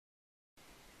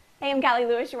Hey, I'm Callie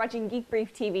Lewis. You're watching Geek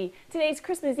Brief TV. Today's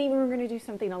Christmas Eve and we're going to do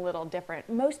something a little different.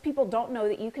 Most people don't know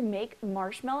that you can make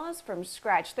marshmallows from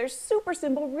scratch. They're super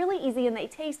simple, really easy, and they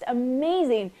taste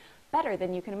amazing, better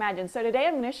than you can imagine. So today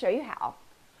I'm going to show you how.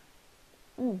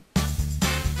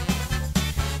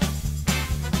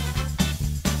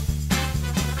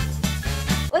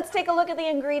 Let's take a look at the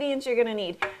ingredients you're going to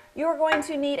need. You're going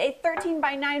to need a 13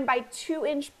 by 9 by 2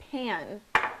 inch pan,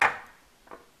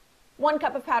 1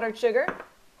 cup of powdered sugar,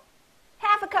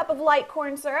 half a cup of light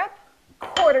corn syrup,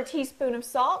 1/4 teaspoon of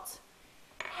salt,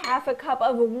 half a cup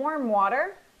of warm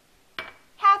water,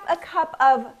 half a cup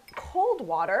of cold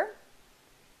water,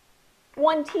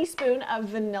 1 teaspoon of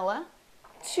vanilla,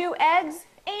 2 eggs,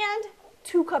 and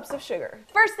 2 cups of sugar.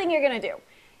 First thing you're going to do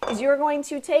is you're going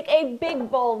to take a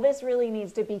big bowl. This really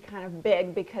needs to be kind of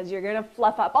big because you're going to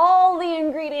fluff up all the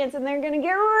ingredients and they're going to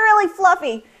get really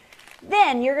fluffy.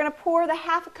 Then you're going to pour the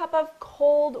half a cup of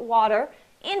cold water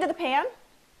into the pan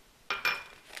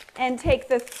and take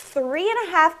the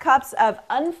 3½ cups of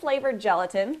unflavored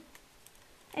gelatin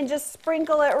and just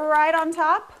sprinkle it right on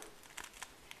top.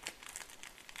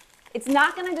 It's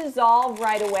not going to dissolve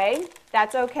right away.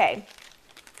 That's okay.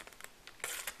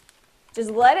 Just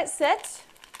let it sit.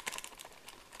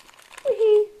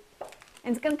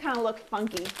 And it's going to kind of look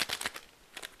funky.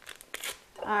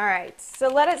 All right, so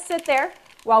let it sit there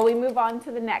while we move on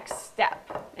to the next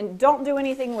step. And don't do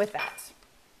anything with that.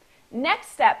 Next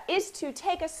step is to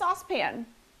take a saucepan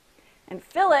and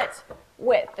fill it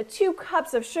with the 2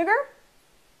 cups of sugar,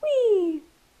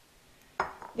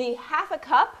 the half a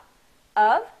cup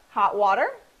of hot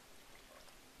water,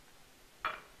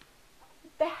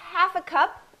 the half a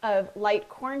cup of light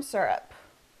corn syrup,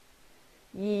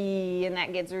 and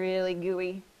that gets really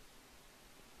gooey,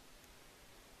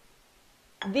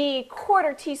 the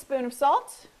 1/4 teaspoon of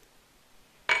salt.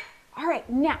 All right,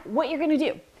 now what you're going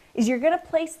to do is you're going to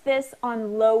place this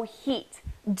on low heat.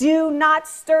 Do not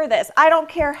stir this. I don't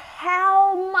care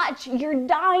how much you're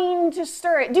dying to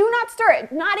stir it. Do not stir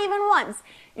it, not even once.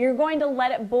 You're going to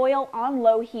let it boil on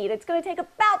low heat. It's going to take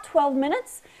about 12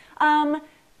 minutes.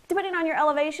 Depending on your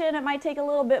elevation, it might take a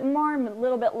little bit more, a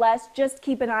little bit less. Just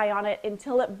keep an eye on it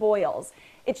until it boils.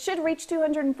 It should reach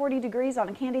 240 degrees on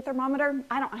a candy thermometer.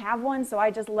 I don't have one, so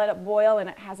I just let it boil and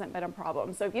it hasn't been a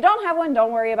problem. So if you don't have one,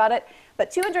 don't worry about it.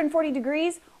 But 240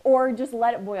 degrees or just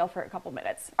let it boil for a couple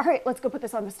minutes. All right, let's go put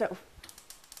this on the stove.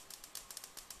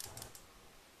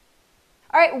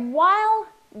 All right, while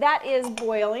that is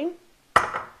boiling,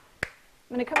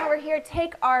 I'm going to come over here,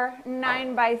 take our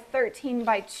 9 by 13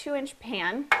 by 2 inch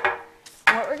pan.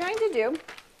 And what we're going to do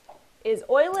is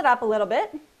oil it up a little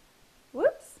bit.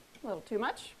 Whoops, a little too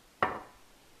much.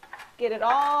 Get it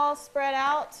all spread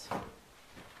out.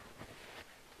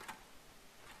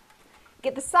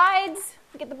 Get the sides,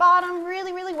 get the bottom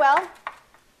really, really well,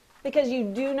 because you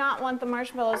do not want the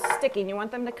marshmallows sticking. You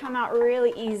want them to come out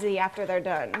really easy after they're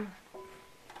done.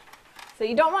 So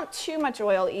you don't want too much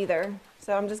oil either.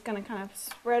 So I'm just going to kind of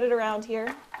spread it around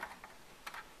here.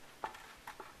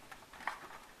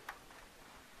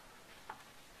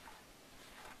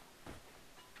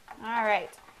 All right,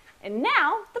 and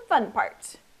now the fun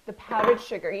part, the powdered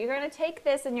sugar. You're going to take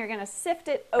this and you're going to sift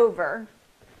it over.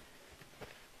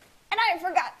 And I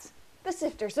forgot the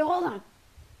sifter, so hold on.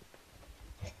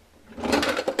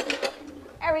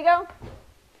 There we go.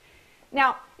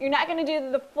 Now, you're not going to do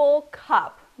the full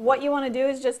cup. What you want to do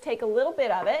is just take a little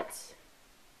bit of it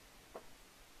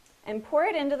and pour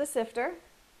it into the sifter,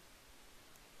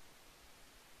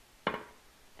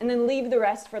 and then leave the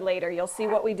rest for later. You'll see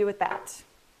what we do with that.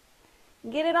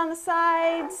 Get it on the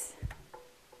sides,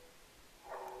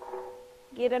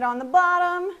 get it on the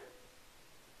bottom,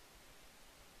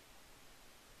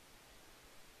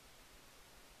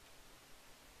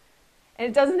 and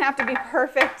it doesn't have to be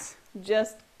perfect,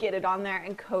 just get it on there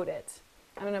and coat it.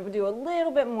 I'm going to do a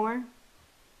little bit more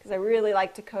because I really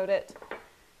like to coat it.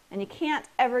 And you can't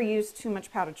ever use too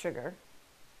much powdered sugar.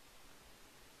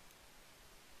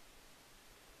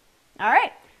 All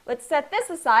right, let's set this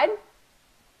aside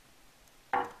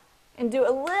and do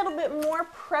a little bit more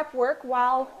prep work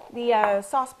while the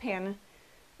saucepan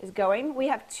is going. We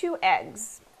have 2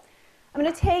 eggs. I'm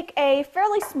going to take a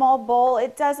fairly small bowl.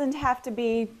 It doesn't have to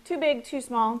be too big, too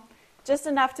small, just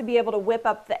enough to be able to whip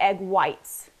up the egg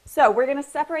whites. So we're going to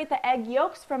separate the egg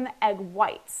yolks from the egg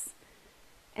whites.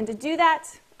 And to do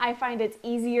that, I find it's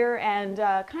easier and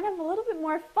kind of a little bit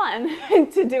more fun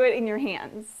to do it in your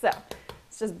hands. So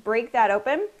let's just break that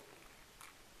open.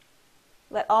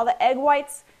 Let all the egg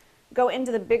whites go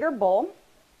into the bigger bowl.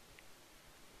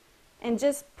 And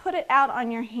just put it out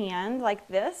on your hand like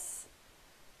this.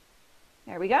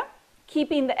 There we go.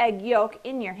 Keeping the egg yolk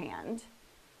in your hand.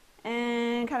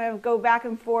 and kind of go back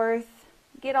and forth.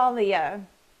 Get all the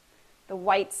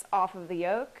whites off of the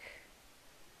yolk.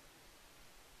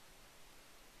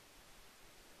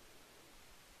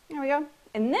 There we go.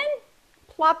 And then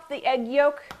plop the egg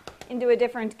yolk into a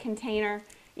different container.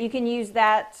 You can use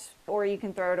that or you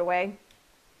can throw it away.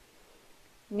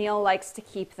 Neil likes to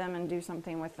keep them and do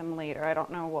something with them later. I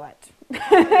don't know what.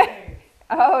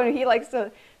 Oh, he likes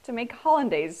to make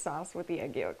hollandaise sauce with the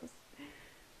egg yolks.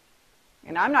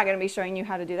 And I'm not going to be showing you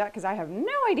how to do that because I have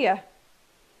no idea.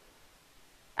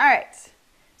 All right,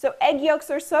 so egg yolks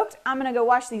are soaked. I'm going to go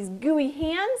wash these gooey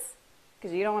hands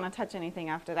because you don't want to touch anything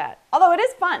after that. Although it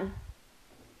is fun.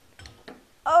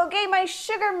 Okay, my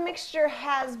sugar mixture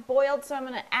has boiled, so I'm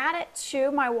going to add it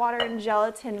to my water and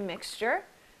gelatin mixture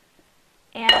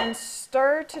and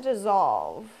stir to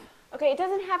dissolve. Okay, it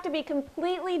doesn't have to be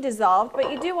completely dissolved,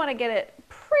 but you do want to get it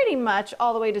pretty much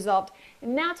all the way dissolved.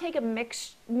 And now take a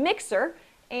mixer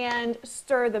and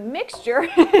stir the mixture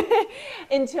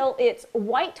until it's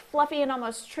white, fluffy, and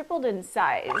almost tripled in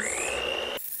size.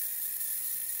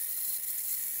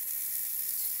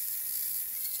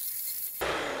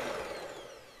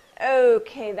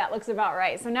 Okay, that looks about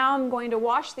right. So now I'm going to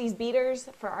wash these beaters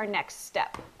for our next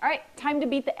step. All right, time to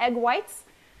beat the egg whites.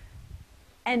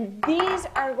 And these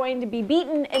are going to be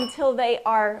beaten until they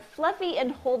are fluffy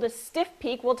and hold a stiff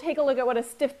peak. We'll take a look at what a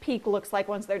stiff peak looks like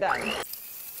once they're done. Let's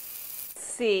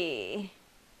see.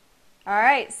 All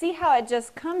right, see how it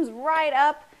just comes right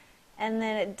up and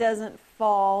then it doesn't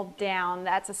fall down.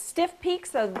 That's a stiff peak,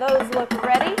 so those look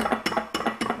ready.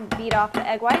 Beat off the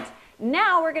egg whites.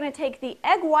 Now we're going to take the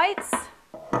egg whites,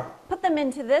 put them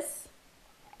into this,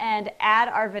 and add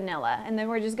our vanilla. And then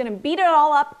we're just going to beat it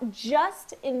all up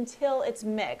just until it's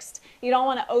mixed. You don't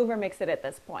want to over-mix it at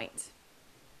this point.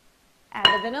 Add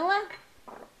the vanilla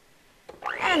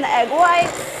and the egg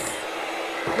whites.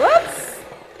 Whoops!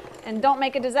 And don't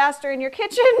make a disaster in your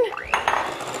kitchen.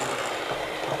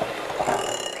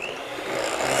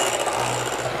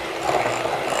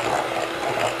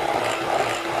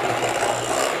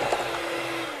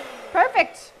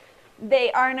 Perfect.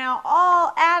 They are now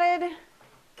all added.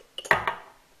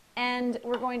 And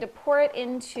we're going to pour it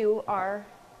into our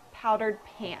powdered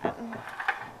pan.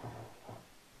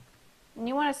 And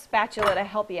you want a spatula to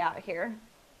help you out here.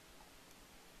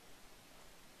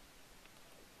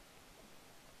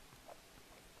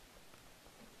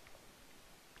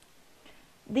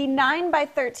 The 9 by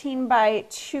 13 by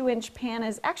 2 inch pan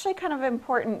is actually kind of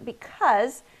important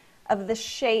because of the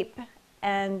shape,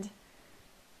 and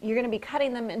you're going to be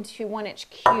cutting them into 1 inch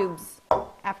cubes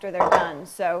after they're done,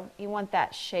 so you want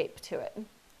that shape to it.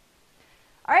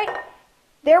 All right,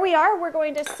 there we are. We're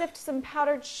going to sift some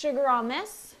powdered sugar on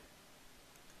this.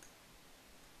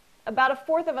 About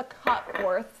 1/4 of a cup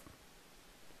worth.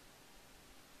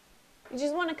 You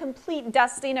just want a complete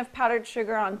dusting of powdered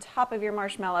sugar on top of your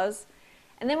marshmallows.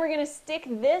 And then we're going to stick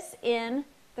this in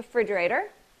the refrigerator.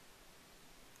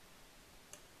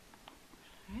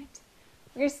 All right.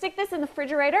 We're going to stick this in the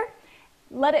refrigerator,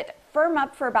 let it firm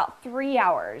up for about 3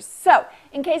 hours. So,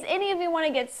 in case any of you want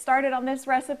to get started on this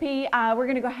recipe, we're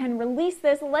going to go ahead and release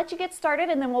this, let you get started,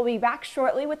 and then we'll be back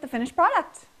shortly with the finished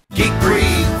product. Geek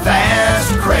Breathe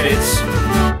Fast Credits.